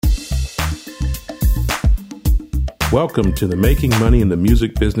Welcome to the Making Money in the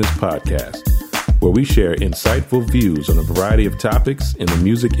Music Business podcast, where we share insightful views on a variety of topics in the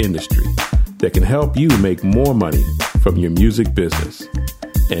music industry that can help you make more money from your music business.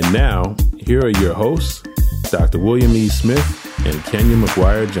 And now, here are your hosts, Dr. William E. Smith and Kenya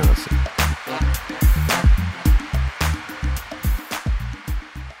McGuire Johnson.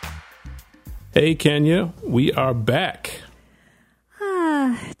 Hey, Kenya, we are back.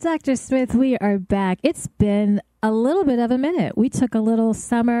 Dr. Smith, we are back. It's been a little bit of a minute. We took a little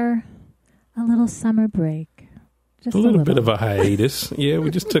summer break. Just a little bit of a hiatus. Yeah, we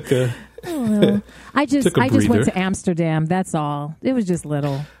just took a I just went to Amsterdam. That's all. It was just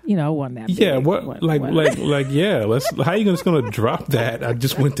little, wasn't that big. Yeah, how are you just going to drop that? I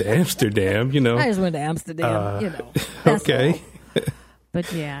just went to Amsterdam, I just went to Amsterdam, Okay. All.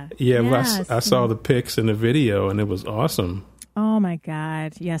 But yeah. I saw the pics and the video, and it was awesome. Oh, my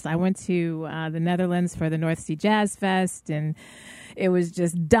God. Yes, I went to the Netherlands for the North Sea Jazz Fest, and it was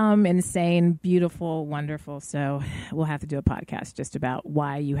just dumb, insane, beautiful, wonderful. So we'll have to do a podcast just about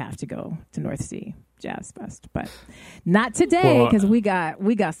why you have to go to North Sea Jazz Fest. But not today, because we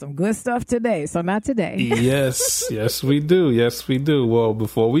got some good stuff today, so not today. Yes, we do. Yes, we do. Well,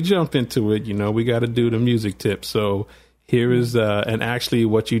 before we jump into it, we got to do the music tip. So here is, and actually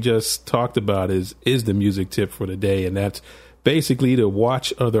what you just talked about is the music tip for the day, and that's basically to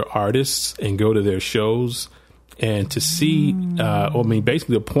watch other artists and go to their shows and to see,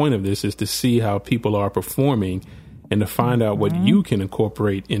 basically the point of this is to see how people are performing and to find out what you can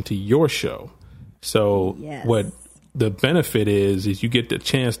incorporate into your show. So what the benefit is you get the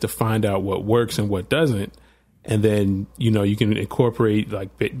chance to find out what works and what doesn't. And then, you can incorporate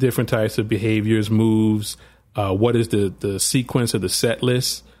like different types of behaviors, moves. What is the sequence of the set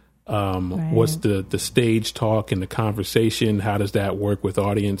list? What's the stage talk and the conversation? How does that work with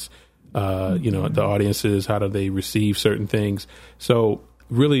audience? The audiences, how do they receive certain things? So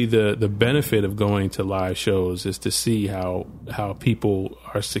really the benefit of going to live shows is to see how people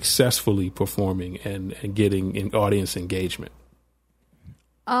are successfully performing and getting in audience engagement.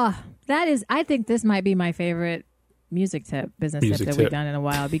 I think this might be my favorite music tip that we've done in a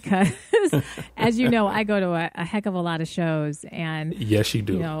while, because as you know, I go to a heck of a lot of shows, and yes, you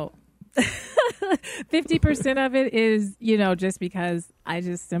do. 50% of it is, just because I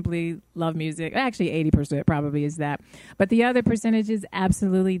just simply love music. Actually, 80% probably is that. But the other percentage is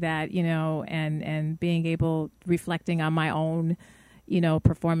absolutely that, and being able, reflecting on my own,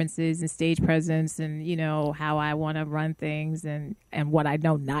 performances and stage presence and, how I want to run things and what I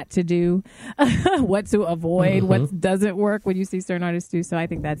know not to do, what to avoid, what doesn't work when you see certain artists do. So I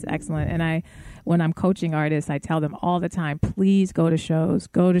think that's excellent. And when I'm coaching artists, I tell them all the time, please go to shows.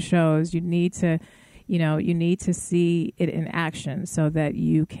 You need to, you need to see it in action so that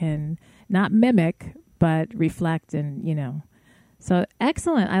you can not mimic, but reflect and, So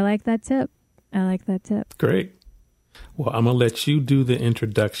excellent. I like that tip. Great. Well, I'm going to let you do the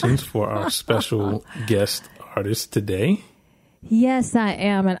introductions for our special guest artist today. Yes, I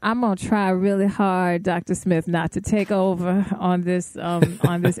am. And I'm going to try really hard, Dr. Smith, not to take over on this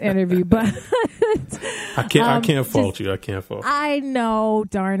interview. But I can't fault you. I can't fault you. I know,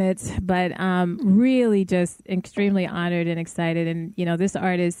 darn it. But really just extremely honored and excited. And, this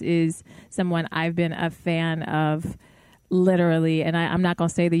artist is someone I've been a fan of, literally, and I'm not going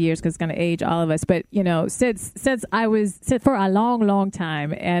to say the years because it's going to age all of us, but, since for a long, long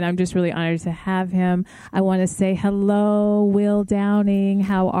time, and I'm just really honored to have him. I want to say hello, Will Downing.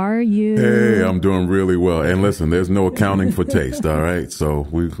 How are you? Hey, I'm doing really well. And listen, there's no accounting for taste, all right? So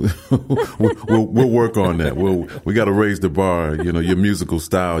we'll work on that. We got to raise the bar. Your musical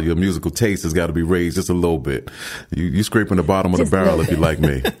style, your musical taste has got to be raised just a little bit. You scraping the bottom of the barrel if you like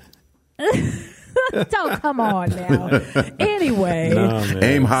me. Don't come on now. Anyway,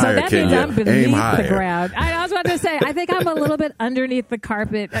 aim higher, so that Kenya. means I'm beneath Aim higher. the ground. I was about to say, I think I'm a little bit underneath the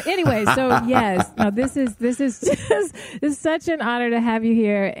carpet. Anyway, so yes, this is such an honor to have you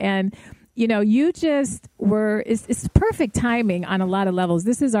here, and you just were. It's perfect timing on a lot of levels.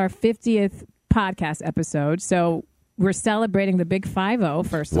 This is our 50th podcast episode, so we're celebrating the big 50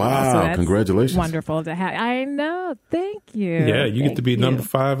 first of all. Wow, so that's congratulations. Wonderful to have. I know. Thank you. Yeah, you get to be number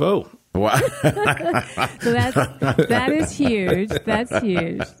 50. Wow. So that is huge. That's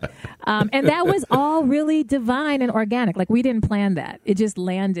huge. And that was all really divine and organic. Like, we didn't plan that. It just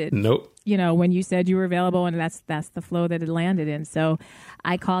landed. Nope. When you said you were available, and that's the flow that it landed in. So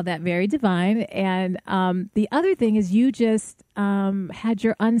I call that very divine. And the other thing is you just had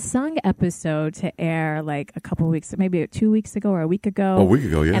your Unsung episode to air like a couple of weeks, maybe 2 weeks ago or a week ago. A week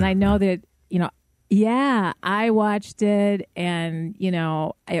ago, yeah. And I know that, Yeah, I watched it, and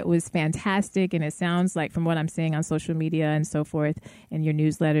it was fantastic. And it sounds like, from what I'm seeing on social media and so forth, and your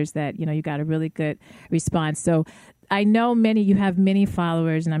newsletters, that you got a really good response. So I know you have many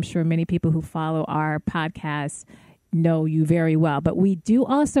followers, and I'm sure many people who follow our podcast know you very well. But we do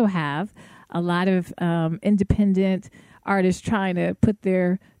also have a lot of independent artists trying to put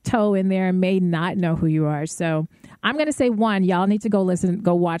their toe in there and may not know who you are. So I'm going to say, one, y'all need to go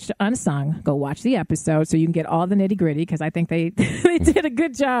watch Unsung, go watch the episode so you can get all the nitty gritty, because I think they did a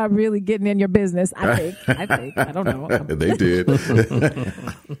good job really getting in your business. I think. I don't know. They did.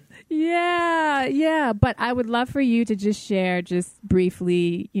 Yeah. But I would love for you to just share, just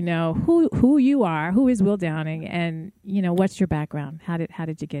briefly, who you are, who is Will Downing, and what's your background? How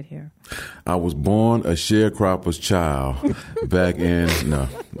did you get here? I was born a sharecropper's child back in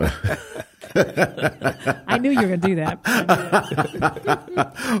I knew you were going to do that.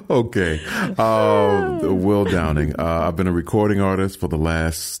 Okay. Will Downing. I've been a recording artist for the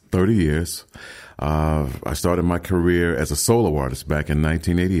last 30 years. I started my career as a solo artist back in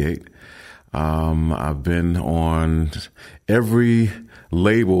 1988. I've been on every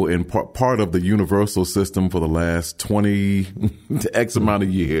label in part of the Universal system for the last 20 X amount of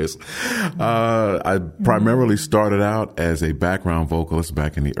years. I primarily started out as a background vocalist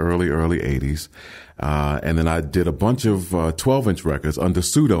back in the early 80s. And then I did a bunch of 12-inch records under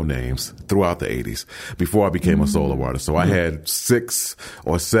pseudo names throughout the 80s before I became a solo artist. So I had 6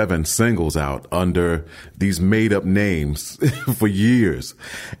 or 7 singles out under these made-up names for years.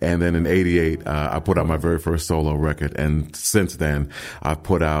 And then in 88, I put out my very first solo record. And since then, I've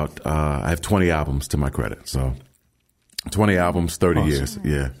put out, I have 20 albums to my credit. So 20 albums, 30 years.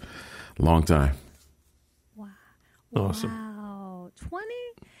 Yeah. Long time. Wow. Awesome. Wow.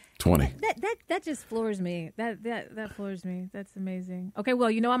 20. That just floors me. That floors me. That's amazing. Okay, well,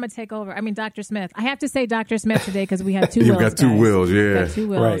 I'm going to take over. I mean, Dr. Smith. I have to say Dr. Smith today because we have 2 You've Wills. got 2 Wills, yeah. We've got 2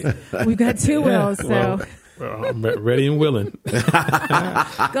 Wills. Right. We've got 2 Wills, so. Well, I'm ready and willing.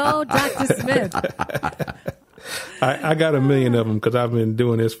 Go, Dr. Smith. I got a million of them because I've been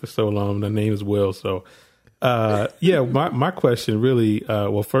doing this for so long. The name is Will. So, my question really,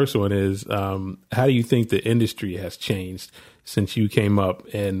 first one is, how do you think the industry has changed since you came up?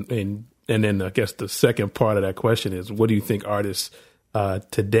 And then I guess the second part of that question is, what do you think artists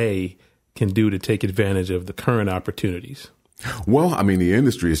today can do to take advantage of the current opportunities? Well, I mean, the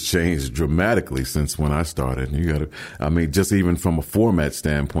industry has changed dramatically since when I started. Just even from a format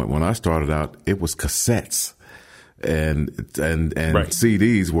standpoint, when I started out, it was cassettes. And right.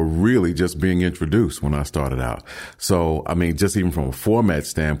 CDs were really just being introduced when I started out. So, I mean, just even from a format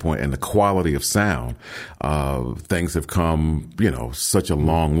standpoint and the quality of sound, things have come, such a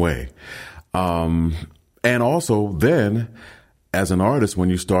long way. And also then, as an artist, when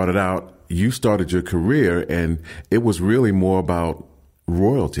you started out, you started your career and it was really more about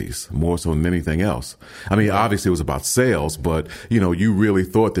royalties more so than anything else. I mean, obviously it was about sales, but, you really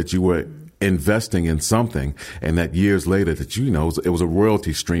thought that you were investing in something, and that years later that it was a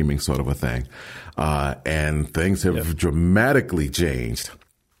royalty streaming sort of a thing, and things have dramatically changed.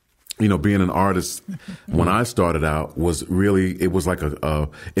 Being an artist when I started out was really, it was like an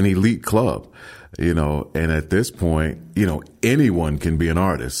elite club, and at this point, anyone can be an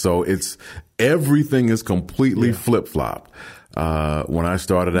artist. So everything is completely flip-flopped. When I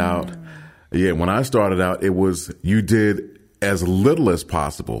started out, it was, you did as little as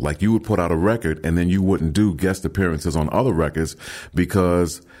possible. Like you would put out a record and then you wouldn't do guest appearances on other records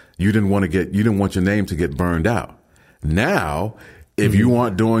because you didn't want your name to get burned out. Now, if you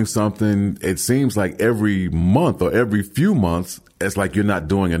aren't doing something, it seems like every month or every few months, it's like you're not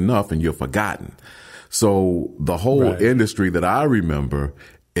doing enough and you're forgotten. So the whole industry that I remember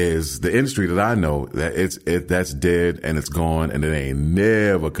is the industry that I know that that's dead and it's gone and it ain't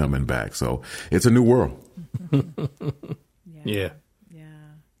never coming back. So it's a new world. Yeah.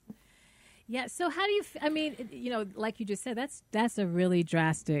 So how do you, like you just said, that's a really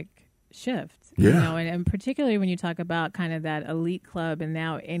drastic shift. Yeah. And particularly when you talk about kind of that elite club and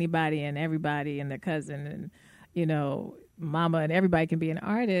now anybody and everybody and their cousin and, mama and everybody can be an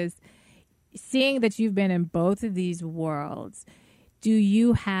artist. Seeing that you've been in both of these worlds, do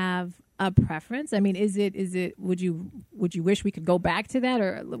you have a preference? I mean, would you wish we could go back to that,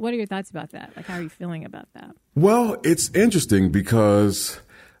 or what are your thoughts about that? Like, how are you feeling about that? Well, it's interesting because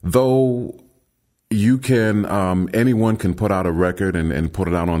though you can, anyone can put out a record and put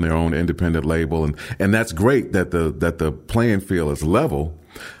it out on their own independent label. And that's great that the playing field is level.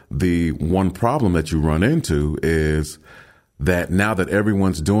 The one problem that you run into is that now that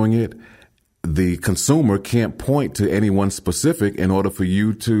everyone's doing it, the consumer can't point to anyone specific in order for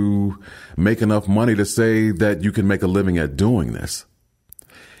you to make enough money to say that you can make a living at doing this.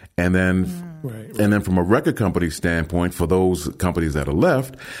 And then, and then from a record company standpoint, for those companies that are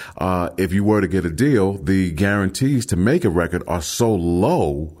left, if you were to get a deal, the guarantees to make a record are so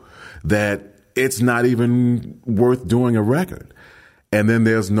low that it's not even worth doing a record. And then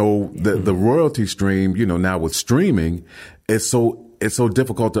there's the royalty stream, now with streaming, it's so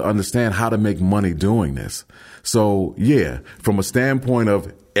difficult to understand how to make money doing this. So yeah, from a standpoint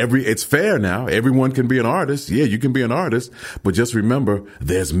of it's fair now. Everyone can be an artist. Yeah, you can be an artist, but just remember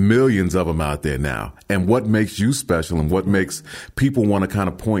there's millions of them out there now. And what makes you special and what makes people want to kind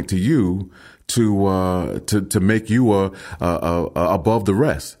of point to you to make you above the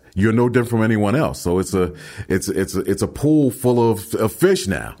rest. You're no different from anyone else. So it's a pool full of fish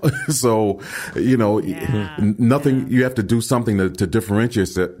now. So, nothing, you have to do something to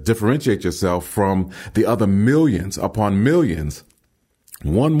differentiate yourself from the other millions upon millions.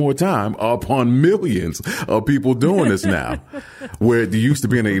 One more time, upon millions of people doing this now, where there used to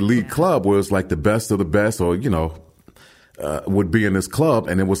be an elite club where it's like the best of the best, or, would be in this club.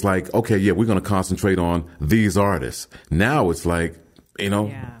 And it was like, okay, yeah, we're going to concentrate on these artists. Now it's like,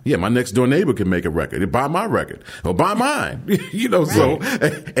 my next door neighbor can make a record. They buy my record or buy mine, so,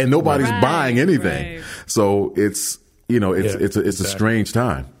 and nobody's buying anything. Right. So it's a strange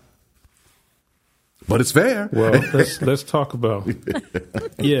time. But it's fair. Well, let's talk about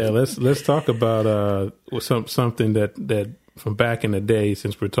let's talk about something that from back in the day,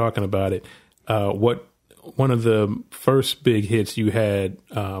 since we're talking about it. What one of the first big hits you had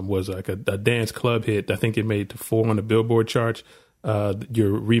was like a dance club hit. I think it made to 4 on the Billboard charts.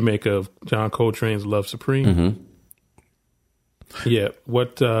 Your remake of John Coltrane's "Love Supreme." Mm-hmm. Yeah.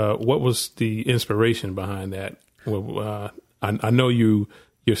 What was the inspiration behind that? Well, I know you're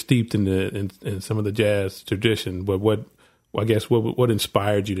steeped in some of the jazz tradition, but what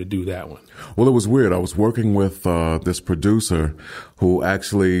inspired you to do that one? Well, it was weird. I was working with this producer who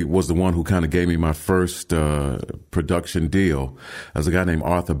actually was the one who kind of gave me my first production deal, as a guy named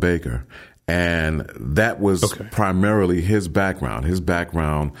Arthur Baker. And that was primarily his background. His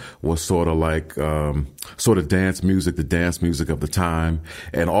background was sort of dance music, the dance music of the time.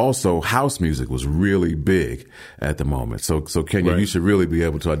 And also house music was really big at the moment. So Kenya, you should really be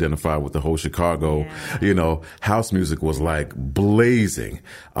able to identify with the whole Chicago, house music was like blazing.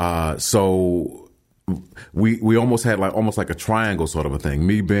 So we almost had almost like a triangle sort of a thing.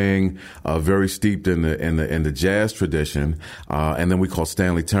 Me being very steeped in the jazz tradition, and then we called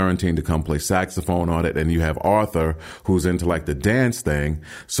Stanley Tarantine to come play saxophone on it, and you have Arthur who's into like the dance thing.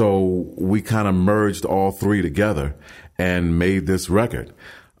 So we kind of merged all three together and made this record.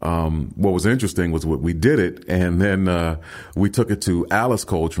 What was interesting was we did it, and then we took it to Alice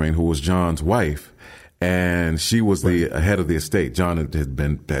Coltrane, who was John's wife. And she was the head of the estate. John had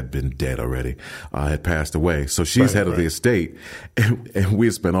been dead already, had passed away. So she's head of the estate. And we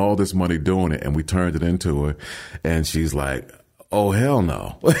had spent all this money doing it, and we turned it into her. And she's like, oh, hell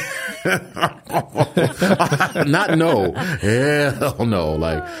no. Not no. Hell no.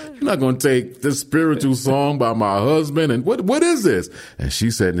 Like, you're not going to take this spiritual song by my husband. And what is this? And she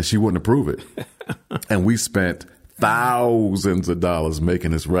said that she wouldn't approve it. And we spent thousands of dollars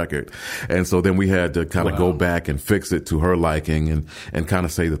making this record. And so then we had to kind of go back and fix it to her liking and kind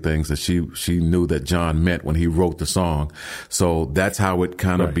of say the things that she knew that John meant when he wrote the song. So that's how it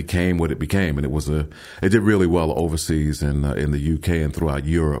kind of became what it became. And it did really well overseas in the UK and throughout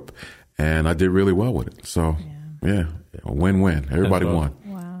Europe. And I did really well with it. So yeah, win-win. Everybody won.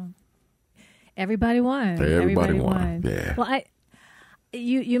 Wow. Everybody won. Everybody won. Yeah. Well,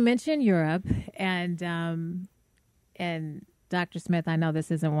 you mentioned Europe and Dr. Smith, I know this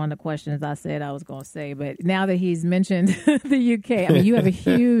isn't one of the questions I said I was going to say, but now that he's mentioned the UK, I mean, you have a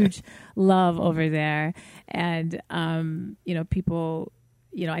huge love over there. And, people,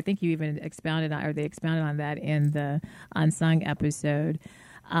 I think you even they expounded on that in the Unsung episode.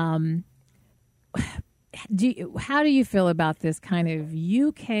 How do you feel about this kind of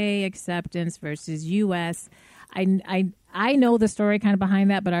UK acceptance versus US? I know the story kind of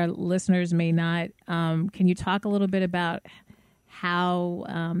behind that, but our listeners may not. Can you talk a little bit about how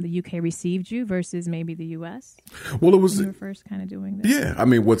the UK received you versus maybe the US? Well, it was when you were first kind of doing this. Yeah, I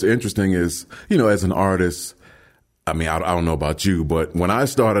mean, what's interesting is, as an artist, I mean, I don't know about you, but when I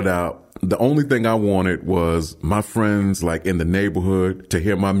started out, the only thing I wanted was my friends, like in the neighborhood, to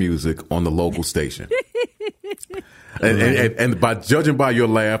hear my music on the local station. And by judging by your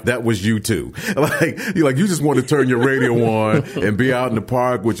laugh, that was you too. You just want to turn your radio on and be out in the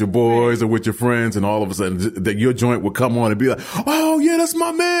park with your boys or with your friends, and all of a sudden that your joint would come on and be like, oh yeah, that's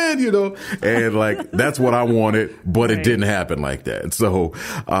my man, and that's what I wanted, but it didn't happen like that. So,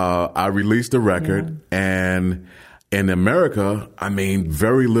 I released a record, and in America,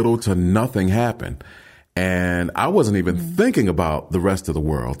 very little to nothing happened. And I wasn't even thinking about the rest of the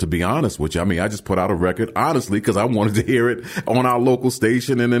world, to be honest with you. I just put out a record, honestly, because I wanted to hear it on our local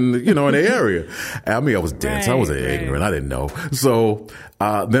station and in the area. I was dense. I was ignorant. I didn't know. So,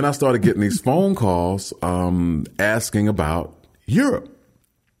 then I started getting these phone calls, asking about Europe.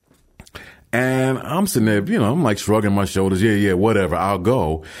 And I'm sitting there, I'm like shrugging my shoulders. Yeah, whatever. I'll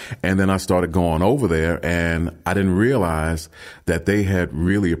go. And then I started going over there, and I didn't realize that they had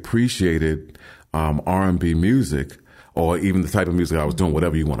really appreciated R&B music, or even the type of music I was doing,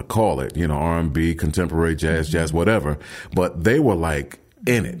 whatever you want to call it, R&B, contemporary jazz, whatever. But they were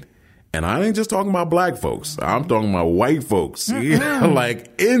in it. And I ain't just talking about black folks. I'm talking about white folks,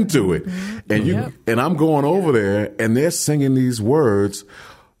 into it. And I'm going over there, and they're singing these words.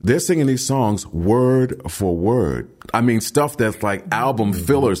 They're singing these songs word for word. Stuff that's like album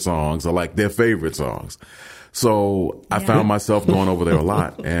filler songs are like their favorite songs. So I found myself going over there a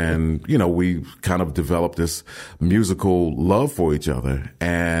lot, and, we kind of developed this musical love for each other,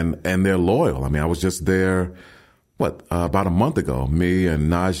 and they're loyal. I was just there, about a month ago, me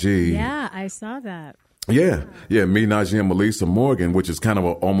and Najee. Yeah, I saw that. Yeah. Me, Najee, and Melissa Morgan, which is kind of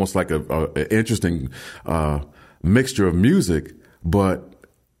almost like a interesting, mixture of music, but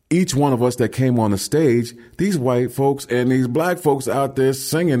each one of us that came on the stage, these white folks and these black folks out there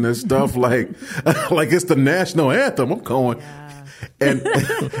singing this stuff like it's the national anthem. I'm going, and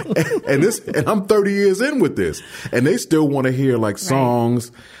I'm 30 years in with this, and they still want to hear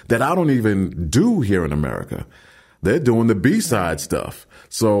songs that I don't even do here in America. They're doing the B-side stuff.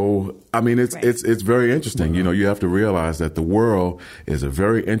 So, it's very interesting. You have to realize that the world is a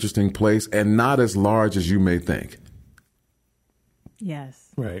very interesting place and not as large as you may think. Yes.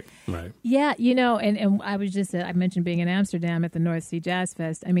 Right. Yeah, and I was I mentioned being in Amsterdam at the North Sea Jazz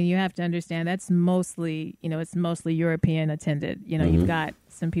Fest. You have to understand that's mostly, it's mostly European attended. You've got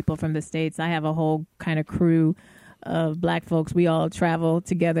some people from the States. I have a whole kind of crew of black folks. We all travel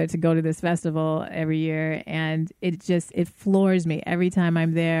together to go to this festival every year. And it floors me every time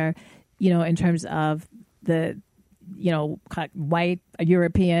I'm there, in terms of the, white,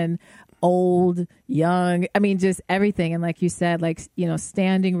 European, old, young, just everything. And like you said,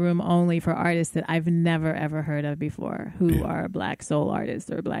 standing room only for artists that I've never, ever heard of before, who are black soul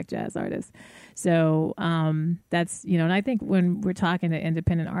artists or black jazz artists. So that's, and I think when we're talking to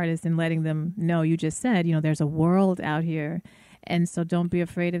independent artists and letting them know, you just said, there's a world out here. And so don't be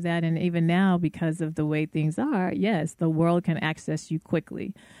afraid of that. And even now, because of the way things are, yes, the world can access you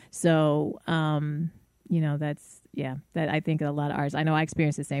quickly. So, that I think a lot of artists, I know I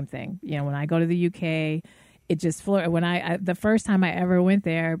experienced the same thing. When I go to the UK, it just floored. When the first time I ever went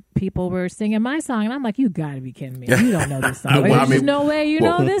there, people were singing my song, and I'm like, you got to be kidding me. You don't know this song. There's no way you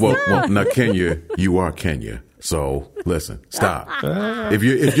know this song. Well, now, Kenya, you are Kenya. So listen, stop. If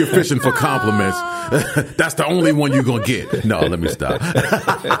you're fishing for compliments, that's the only one you're gonna get. No, let me stop. No,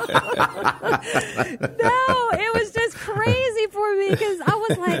 it was just crazy for me because I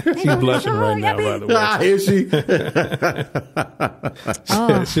was like, she's blushing right now. By the way, is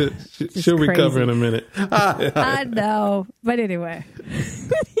she? She'll recover in a minute. I know, but anyway.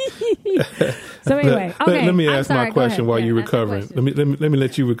 So anyway, okay. Let me ask my question while you're recovering. Let me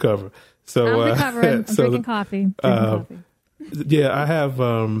let you recover. So I'm recovering. I'm drinking coffee. Yeah, I have.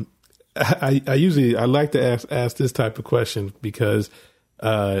 I usually like to ask this type of question because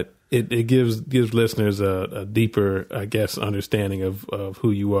it gives listeners a deeper, I guess, understanding of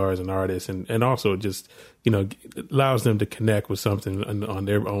who you are as an artist, and also just allows them to connect with something on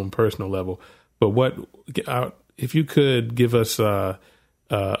their own personal level. But if you could give us a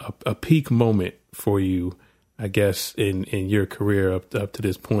peak moment for you, I guess, in your career up to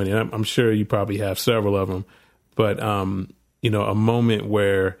this point, and I'm sure you probably have several of them, but a moment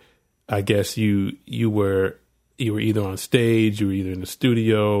where I guess you were either on stage, you were either in the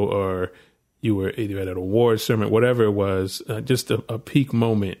studio, or you were either at an award ceremony, whatever it was, just a peak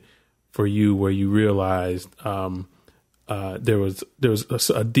moment for you where you realized there was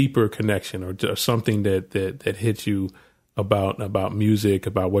a deeper connection or something that hit you about music,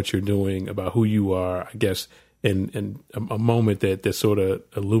 about what you're doing, about who you are, I guess. And a moment that sort of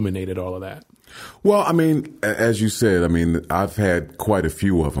illuminated all of that. Well, as you said, I've had quite a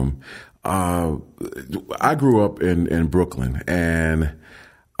few of them. I grew up in Brooklyn, and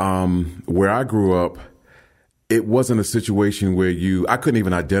where I grew up, it wasn't a situation where I couldn't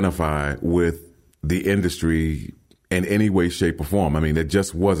even identify with the industry in any way, shape, or form. I mean, it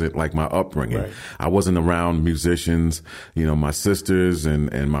just wasn't like my upbringing. Right. I wasn't around musicians. You know, my sisters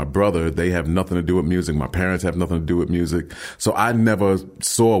and my brother, they have nothing to do with music. My parents have nothing to do with music. So I never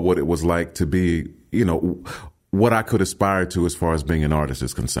saw what it was like to be, you know, what I could aspire to as far as being an artist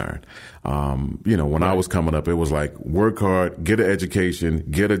is concerned. You know, when I was coming up, it was like work hard, get an education,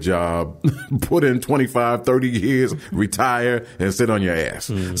 get a job, put in 25, 30 years, retire, and sit on your ass.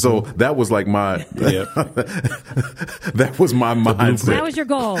 Mm-hmm. So that was like that was my mindset. That was your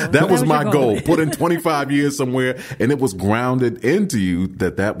goal. That was my goal. Put in 25 years somewhere, and it was grounded into you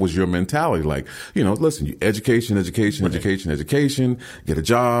that was your mentality. Like, you know, listen, education, get a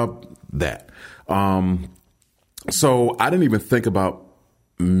job, that. So I didn't even think about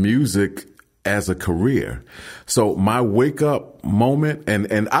music as a career. So my wake up moment,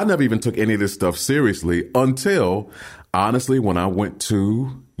 and I never even took any of this stuff seriously until, honestly, when I went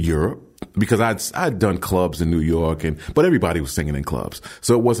to Europe, because I'd done clubs in New York, but everybody was singing in clubs.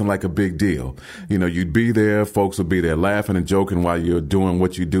 So it wasn't like a big deal. You know, you'd be there, folks would be there laughing and joking while you're doing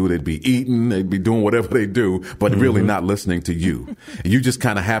what you do. They'd be eating, they'd be doing whatever they do, but really not listening to you. You just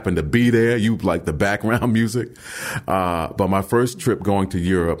kind of happen to be there. You like the background music. But my first trip going to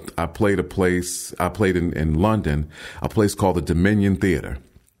Europe, I played in London, a place called the Dominion Theater.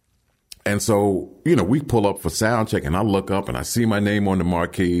 And so, you know, we pull up for sound check, and I look up and I see my name on the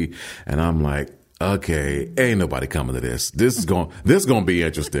marquee, and I'm like, okay, ain't nobody coming to this. This is going to be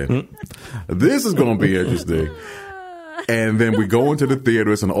interesting. This is going to be interesting. And then we go into the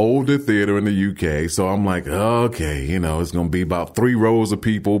theater. It's an older theater in the UK. So I'm like, okay, you know, it's going to be about 3 rows of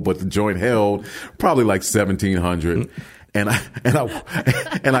people, but the joint held probably like 1,700. And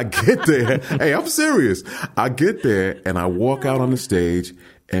I get there. Hey, I'm serious. I get there and I walk out on the stage,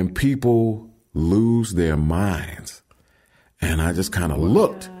 and people lose their minds. And I just kind of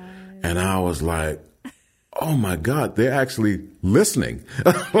looked, and I was like, oh my God, they're actually listening.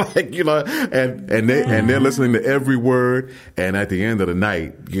 Like, you know, and they're listening to every word. And at the end of the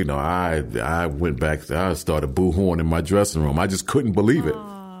night, you know, I went back, I started boo-hooing in my dressing room. I just couldn't believe it.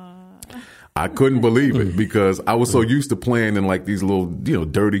 I couldn't believe it because I was so used to playing in like these little, you know,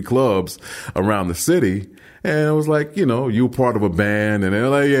 dirty clubs around the city. And it was like, you know, you were part of a band, and they're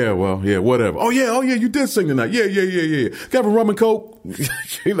like, yeah, well, yeah, whatever. Oh yeah, you did sing tonight. Yeah. Got a rum and coke?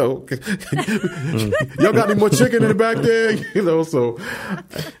 You know, y'all got any more chicken in the back there? You know, so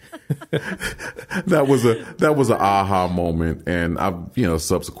that was an aha moment. And I've, you know,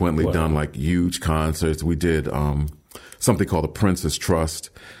 subsequently done like huge concerts. We did something called the Princess Trust,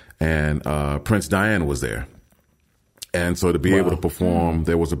 and Prince Diana was there. And so to be able to perform,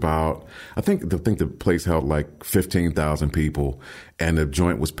 there was about, I think the place held like 15,000 people, and the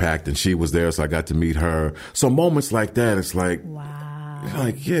joint was packed, and she was there, so I got to meet her. So moments like that, it's like,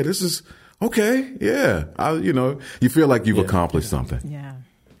 like, yeah, this is okay. Yeah. You know, you feel like you've accomplished something. Yeah.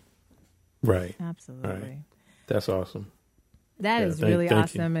 Right. Absolutely. Right. That's awesome. That is really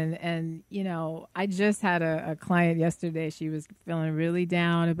awesome. And, you know, I just had a client yesterday. She was feeling really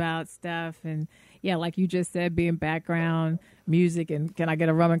down about stuff. And yeah, like you just said, being background music and can I get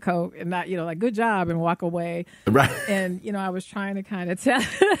a rum and coke and not, you know, like good job and walk away. Right. And, you know, I was trying to kind of tell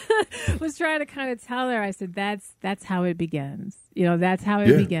her, I said, that's how it begins. You know, that's how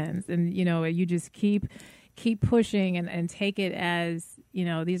it begins. And, you know, you just keep pushing and take it as, you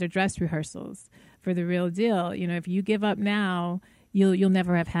know, these are dress rehearsals for the real deal. You know, if you give up now, you'll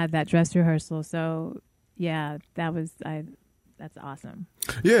never have had that dress rehearsal. So yeah, that's awesome.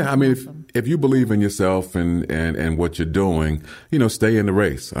 Yeah, I mean, if you believe in yourself and what you're doing, you know, stay in the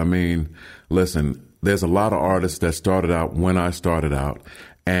race. I mean, listen, there's a lot of artists that started out when I started out,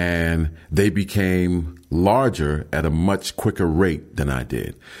 and they became larger at a much quicker rate than I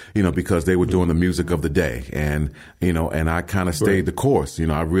did, you know, because they were doing the music of the day. And, you know, and I kind of stayed the course. You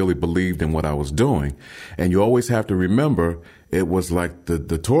know, I really believed in what I was doing. And you always have to remember it was like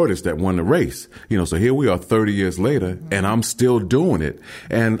the tortoise that won the race. You know, so here we are 30 years later, and I'm still doing it.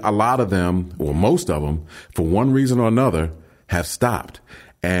 And a lot of them, or most of them, for one reason or another, have stopped.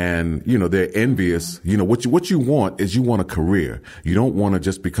 And, you know, they're envious. You know, what you want is you want a career. You don't want to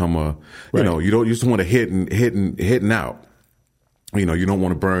just become you know, you just want to hitting out. You know, you don't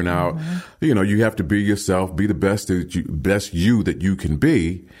want to burn out. You know, you have to be yourself, be the best you that you can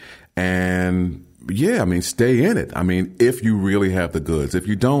be. And yeah, I mean, stay in it. I mean, if you really have the goods. If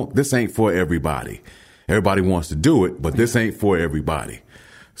you don't, this ain't for everybody. Everybody wants to do it, but this ain't for everybody.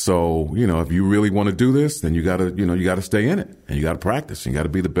 So, you know, if you really want to do this, then you gotta stay in it, and you gotta practice, and you gotta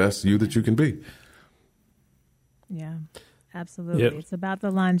be the best you that you can be. Yeah, absolutely. Yep. It's about the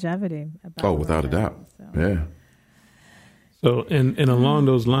longevity. Without a doubt. So. Yeah. So, and along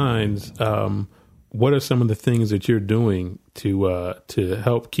those lines, what are some of the things that you're doing to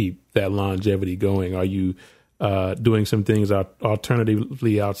help keep that longevity going? Are you doing some things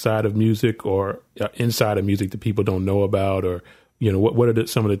alternatively outside of music or inside of music that people don't know about, or what are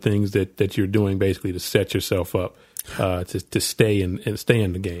some of the things that you're doing basically to set yourself up to stay in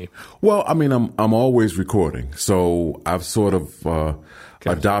the game? Well, I mean, I'm always recording, so I've sort of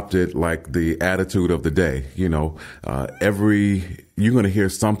adopted like the attitude of the day. You're going to hear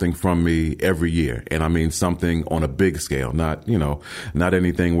something from me every year, and I mean something on a big scale, not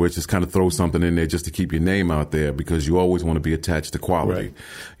anything where it's just kind of throw something in there just to keep your name out there, because you always want to be attached to quality,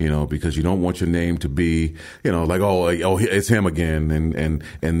 right. Because you don't want your name to be, like, oh, it's him again,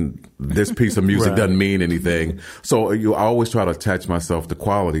 and this piece of music right. doesn't mean anything. So I always try to attach myself to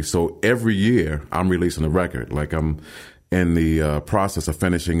quality. So every year I'm releasing a record. Like I'm in the process of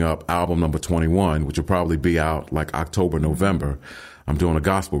finishing up album number 21, which will probably be out like October, November. I'm doing a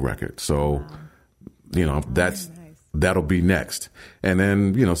gospel record. So, that'll be next. And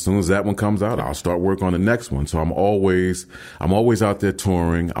then, as soon as that one comes out, I'll start work on the next one. So I'm always out there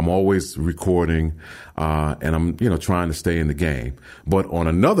touring. I'm always recording, and I'm, trying to stay in the game. But on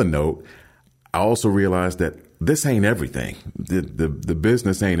another note, I also realized that this ain't everything. The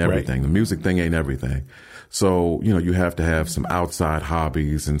business ain't everything. Right. The music thing ain't everything. So, you have to have some outside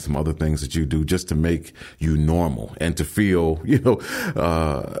hobbies and some other things that you do just to make you normal and to feel,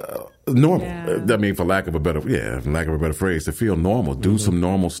 normal. Yeah. I mean, for lack of a better phrase, to feel normal, do some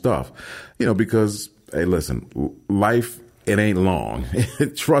normal stuff, because, hey, listen, life, it ain't long.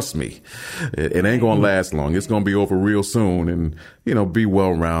 Trust me, it ain't going to last long. It's going to be over real soon, and, be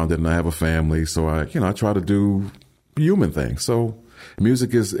well-rounded, and I have a family. So I try to do human things. So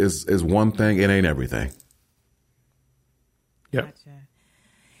music is one thing. It ain't everything. Yeah. Gotcha.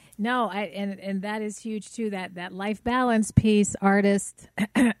 No, and that is huge too. That life balance piece, artists.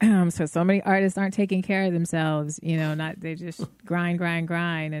 so many artists aren't taking care of themselves. They just grind,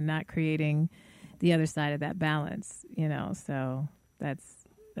 and not creating the other side of that balance. So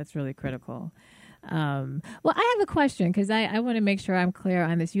that's really critical. Well, I have a question because I want to make sure I'm clear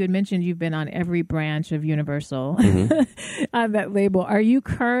on this. You had mentioned you've been on every branch of Universal mm-hmm. on that label. Are you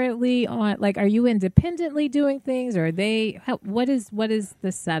currently on, are you independently doing things, or are they, what is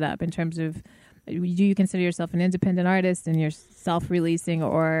the setup in terms of, do you consider yourself an independent artist and you're self-releasing,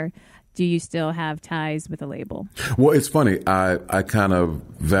 or do you still have ties with a label? Well, it's funny. I kind of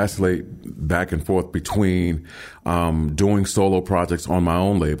vacillate back and forth between doing solo projects on my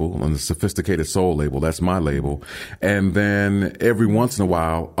own label, on the Sophisticated Soul label. That's my label. And then every once in a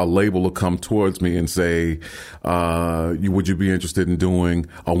while, a label will come towards me and say, would you be interested in doing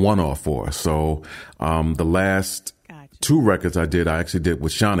a one-off for us? So the last two records I actually did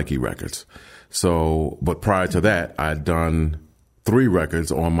with Shanachie Records. So, but prior to that, I'd done 3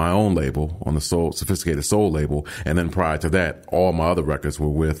 records on my own label, on the Sophisticated Soul label. And then prior to that, all my other records were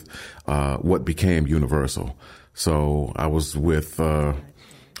with what became Universal. So I was with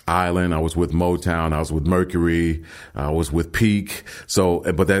Island, I was with Motown, I was with Mercury, I was with Peak. So,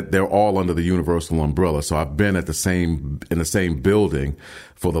 but they're all under the Universal umbrella. So I've been in the same building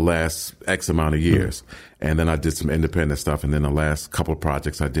for the last X amount of years. Mm-hmm. And then I did some independent stuff. And then the last couple of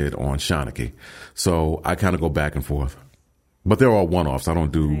projects I did on Shanachie. So I kind of go back and forth. But they're all one-offs. I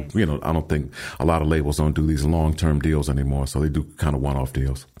don't do, I don't think a lot of labels don't do these long-term deals anymore. So they do kind of one-off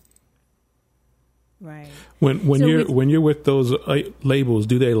deals. Right. When you're with those labels,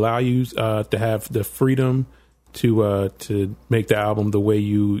 do they allow you to have the freedom to make the album the way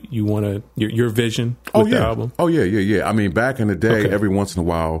you want to, your vision with the album? Oh yeah. I mean, back in the day, every once in a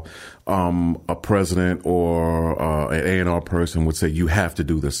while, a president or an A&R person would say, you have to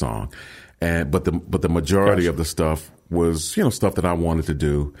do this song. But the majority of the stuff was, stuff that I wanted to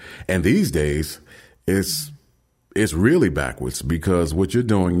do. And these days, it's really backwards, because what you're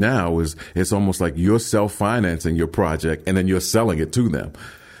doing now is it's almost like you're self-financing your project and then you're selling it to them.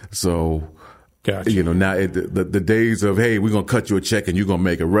 So, gotcha. Now the days of, hey, we're going to cut you a check and you're going to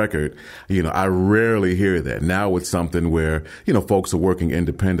make a record, I rarely hear that. Now it's something where, folks are working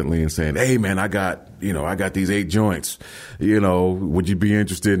independently and saying, hey, man, I got these 8 joints, would you be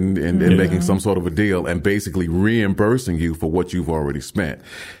interested in making some sort of a deal, and basically reimbursing you for what you've already spent.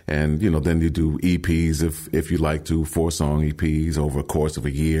 And, then you do EPs if you like to, 4-song EPs over a course of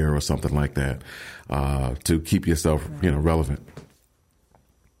a year or something like that, to keep yourself, relevant.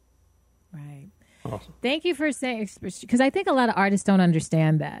 Awesome. Thank you for saying, because I think a lot of artists don't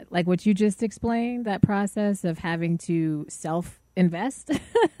understand that. Like what you just explained, that process of having to self-invest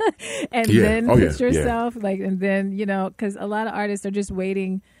and then pitch yourself. And then, because a lot of artists are just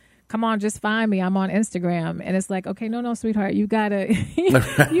waiting come on, just find me. I'm on Instagram. And it's like, okay, no, sweetheart, you gotta,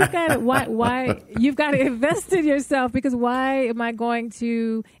 why, you've got to invest in yourself, because why am I going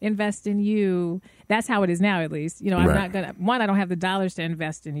to invest in you? That's how it is now, at least. I'm not going to, I don't have the dollars to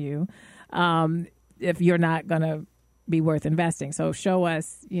invest in you if you're not going to be worth investing. So show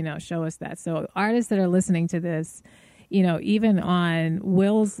us that. So artists that are listening to this, even on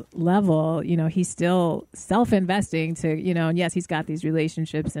Will's level, he's still self-investing to, and yes, he's got these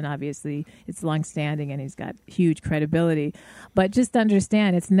relationships and obviously it's long-standing and he's got huge credibility. But just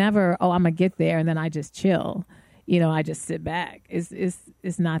understand, it's never, oh, I'm going to get there and then I just chill. I just sit back. It's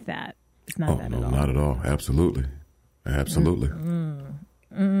not that. It's not that at all. Not at all. Absolutely.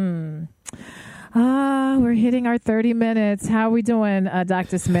 We're hitting our 30 minutes. How are we doing,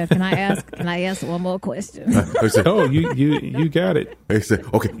 Dr. Smith? Can I ask one more question? Oh, you got it. They say,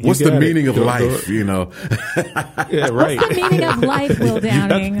 okay, what's the meaning of life? Yeah, right. What's the meaning of life, Will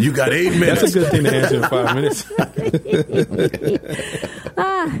Downing? You got 8 minutes. That's a good thing to answer in 5 minutes.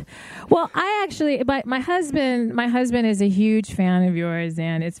 Well, my husband is a huge fan of yours,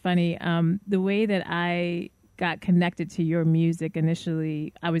 and it's funny, the way that I got connected to your music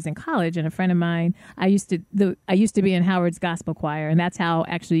initially. I was in college, and a friend of mine, I used to be in Howard's gospel choir, and that's how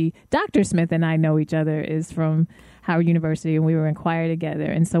actually Dr. Smith and I know each other, is from Howard University, and we were in choir together.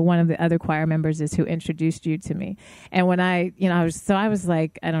 And so one of the other choir members is who introduced you to me. And when I was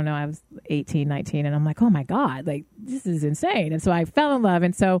like, I don't know, I was 18, 19, and I'm like, oh my God, like this is insane. And so I fell in love.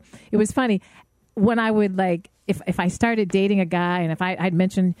 And so it was funny when I would if I started dating a guy and if I'd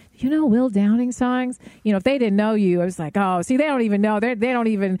mentioned, Will Downing songs, if they didn't know you, I was like, oh, see, they don't even know. They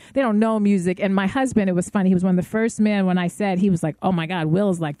don't know music. And my husband, it was funny. He was one of the first men when I said, he was like, oh my God,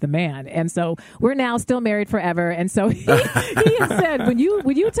 Will's like the man. And so we're now still married forever. And so he said, when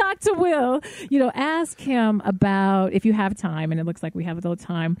you talk to Will, ask him about, if you have time, and it looks like we have a little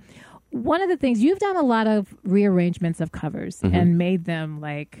time. One of the things, you've done a lot of rearrangements of covers and made them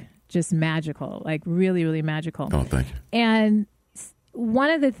just magical, really, really magical. Oh, thank you. And one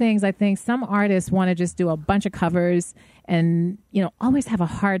of the things I think some artists want to just do a bunch of covers and, always have a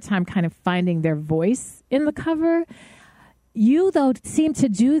hard time kind of finding their voice in the cover. You, though, seem to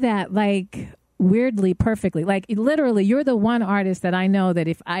do that weirdly perfectly. Literally, you're the one artist that I know that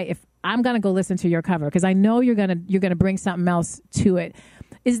if I'm going to go listen to your cover, because I know you're going to bring something else to it.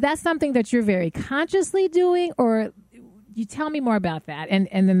 Is that something that you're very consciously doing, or you tell me more about that? And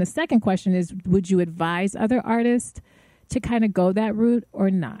then the second question is, would you advise other artists to kind of go that route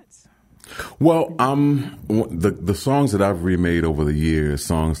or not? Well, the songs that I've remade over the years,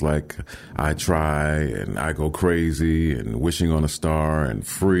 songs like I Try and I Go Crazy and Wishing on a Star and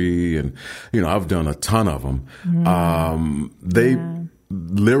Free, and, I've done a ton of them.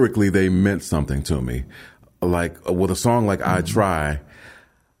 Lyrically, they meant something to me. With a song like I Try,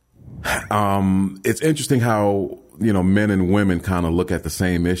 it's interesting how, men and women kind of look at the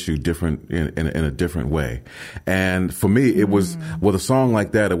same issue in a different way. And for me, it was, with a song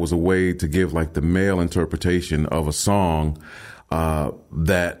like that, it was a way to give the male interpretation of a song,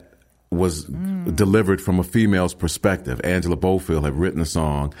 that was delivered from a female's perspective. Angela Bofield had written a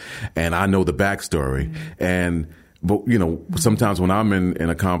song, and I know the backstory. But, sometimes when I'm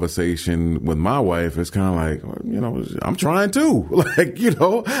in a conversation with my wife, it's kind of I'm trying to,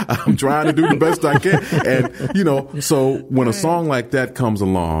 I'm trying to do the best I can. And, so when a song like that comes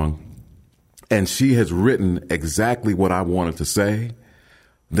along and she has written exactly what I wanted to say,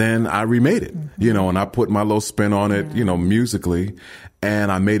 then I remade it, and I put my little spin on it, musically,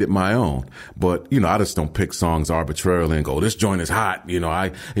 and I made it my own. But, I just don't pick songs arbitrarily and go, this joint is hot.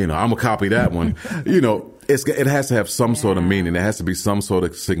 I'm gonna copy that one. It has to have some sort of meaning. There has to be some sort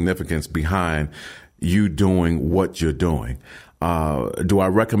of significance behind you doing what you're doing. Do I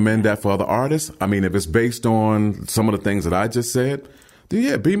recommend that for other artists? I mean, if it's based on some of the things that I just said, then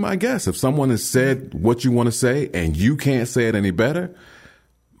yeah, be my guest. If someone has said what you want to say and you can't say it any better,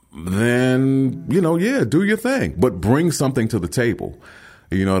 then, do your thing. But bring something to the table.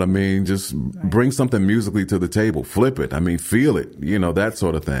 You know what I mean? Just bring something musically to the table. Flip it. I mean, feel it, that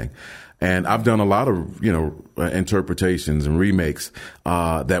sort of thing. And I've done a lot of, interpretations and remakes,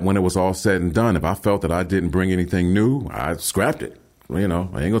 that when it was all said and done, if I felt that I didn't bring anything new, I scrapped it. I ain't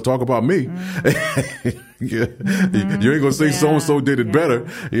gonna talk about me. You ain't gonna say so-and-so did it better,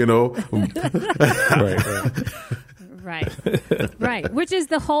 Right. Which is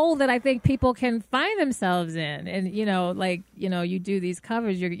the hole that I think people can find themselves in. And, you do these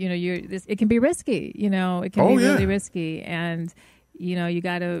covers, it can be risky, it can be really risky. And, you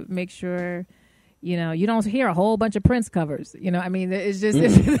got to make sure, you know, you don't hear a whole bunch of Prince covers. You know, I mean, it's just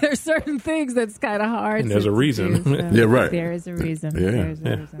there's certain things that's kind of hard. And there's a reason. Do, so Yeah, right. There is a reason. Yeah. There's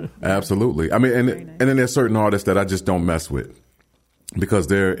a reason. Absolutely. I mean, and then there's certain artists that I just don't mess with because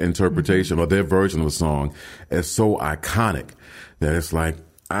their interpretation or their version of a song is so iconic that it's like,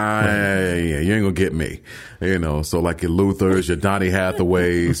 you ain't gonna get me, you know. So like your Luthers, your Donny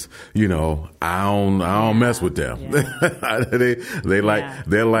Hathaways, you know, I don't mess with them. Yeah.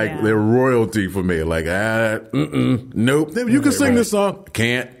 they're royalty for me. Like, nope. You can sing this song,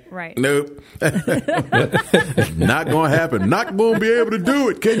 can't. Right. Nope. Not going to happen. Not going to be able to do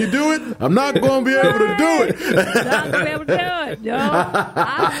it. Can you do it? I'm not going to be able to do it. Not going to be able to do it. No,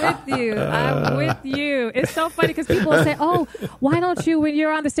 I'm with you. It's so funny because people say, oh, why don't you, when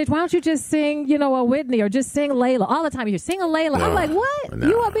you're on the stage, why don't you just sing, you know, a Whitney or just sing Layla? All the time you sing a Layla. No, I'm like, what? No.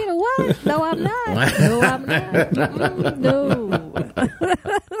 You want me to what? No, I'm not. No, I'm not. No.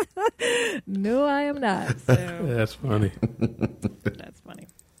 No, I am not. So. That's funny. That's funny.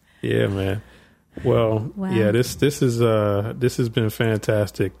 Yeah, man. Well, yeah, this has been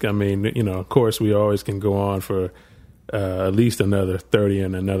fantastic. I mean, you know, of course, we always can go on for at least another 30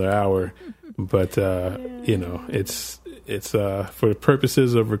 and another hour, but you know, it's for the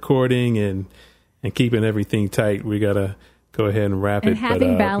purposes of recording and keeping everything tight. We gotta go ahead and wrap and it.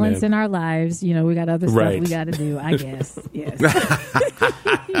 Having balance in our lives, you know, we got other stuff we got to do. I guess. Yes.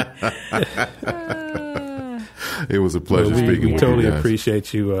 It was a pleasure speaking with you. We totally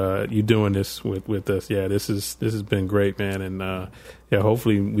appreciate you doing this with us. Yeah, this has been great, man, and yeah,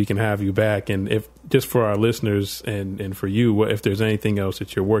 hopefully we can have you back. And if just for our listeners and for you, if there's anything else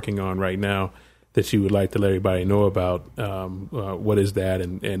that you're working on right now that you would like to let everybody know about, what is that,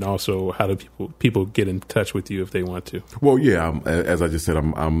 and also how do people get in touch with you if they want to? Well, yeah, as I just said,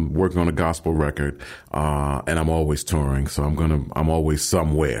 I'm working on a gospel record, and I'm always touring, so I'm always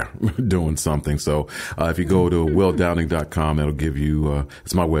somewhere doing something. So if you go to willdowning.com, it'll give you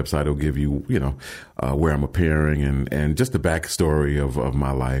it's my website. It'll give you where I'm appearing and just the backstory of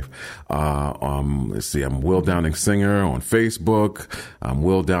my life. Let's see, I'm Will Downing Singer on Facebook. I'm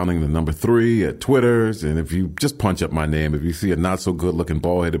Will Downing 3 at Twitter's, and if you just punch up my name, if you see a not so good looking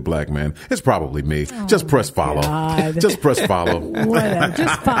bald headed black man, it's probably me. Just press follow. Just press follow. Whatever.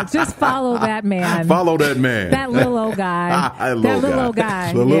 Just follow that man. Follow that man. That little old guy. The little old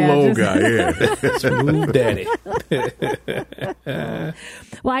guy. Yeah. Smooth daddy.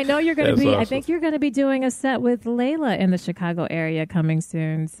 Well, I know you're going to be. Awesome. I think you're going to be doing a set with Layla in the Chicago area coming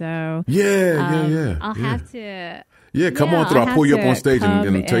soon. So yeah. I'll have to. Yeah, come on through. I'll pull you up on stage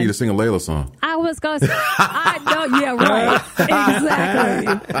and tell you to sing a Layla song. I was going to say, I know, yeah, right.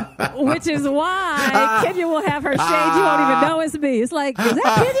 Exactly. Which is why Kenya will have her shade. You won't even know it's me. It's like, is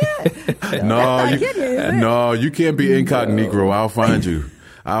that Kenya? No, you can't be incognito. I'll find you.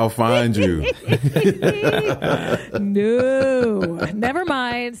 No, never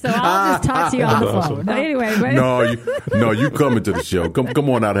mind. So I'll just talk to you on the phone. But anyway, you come into the show. Come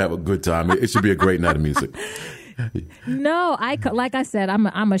on out and have a good time. It should be a great night of music. No, like I said,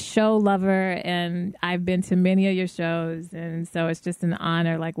 I'm a show lover, and I've been to many of your shows, and so it's just an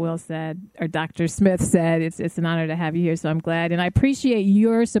honor. Like Will said, or Dr. Smith said, it's an honor to have you here. So I'm glad, and I appreciate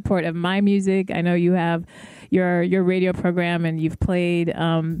your support of my music. I know you have your radio program, and you've played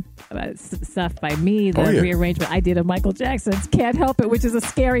stuff by me, the rearrangement I did of Michael Jackson's "Can't Help It," which is a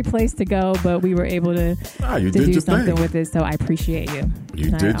scary place to go, but we were able to do something with it. So I appreciate you.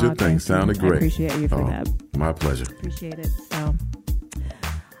 You did your thing. Sounded great. I appreciate you for that. My pleasure. Appreciate it. So,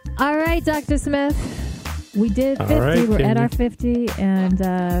 all right, Dr. Smith, we did 50. We're at our 50, and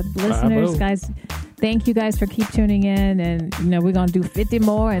listeners, guys, thank you guys for keep tuning in, and we're gonna do 50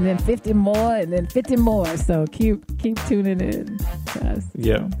 more, and then 50 more, and then 50 more. So keep tuning in.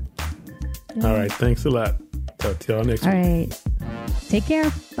 Yeah. All right. Thanks a lot. Talk to y'all next week. All right. Take care.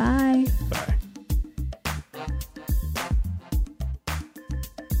 Bye. Bye.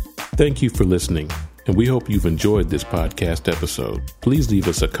 Thank you for listening, and we hope you've enjoyed this podcast episode. Please leave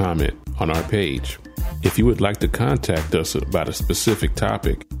us a comment on our page. If you would like to contact us about a specific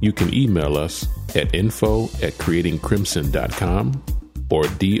topic, you can email us at info@creatingcrimson.com or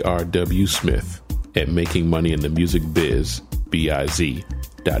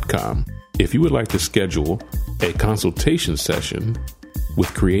drwsmith@makingmoneyinthemusicbiz.com. If you would like to schedule a consultation session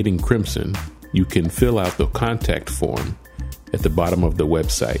with Creating Crimson, you can fill out the contact form at the bottom of the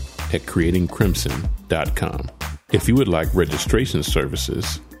website at creatingcrimson.com. If you would like registration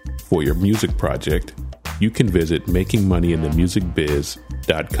services for your music project, you can visit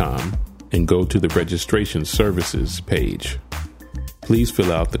makingmoneyinthemusicbiz.com and go to the registration services page. Please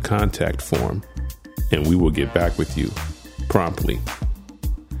fill out the contact form and we will get back with you promptly.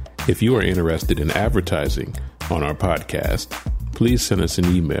 If you are interested in advertising on our podcast, please send us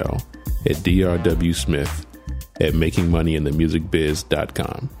an email at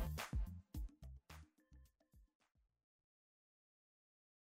drwsmith@makingmoneyinthemusicbiz.com.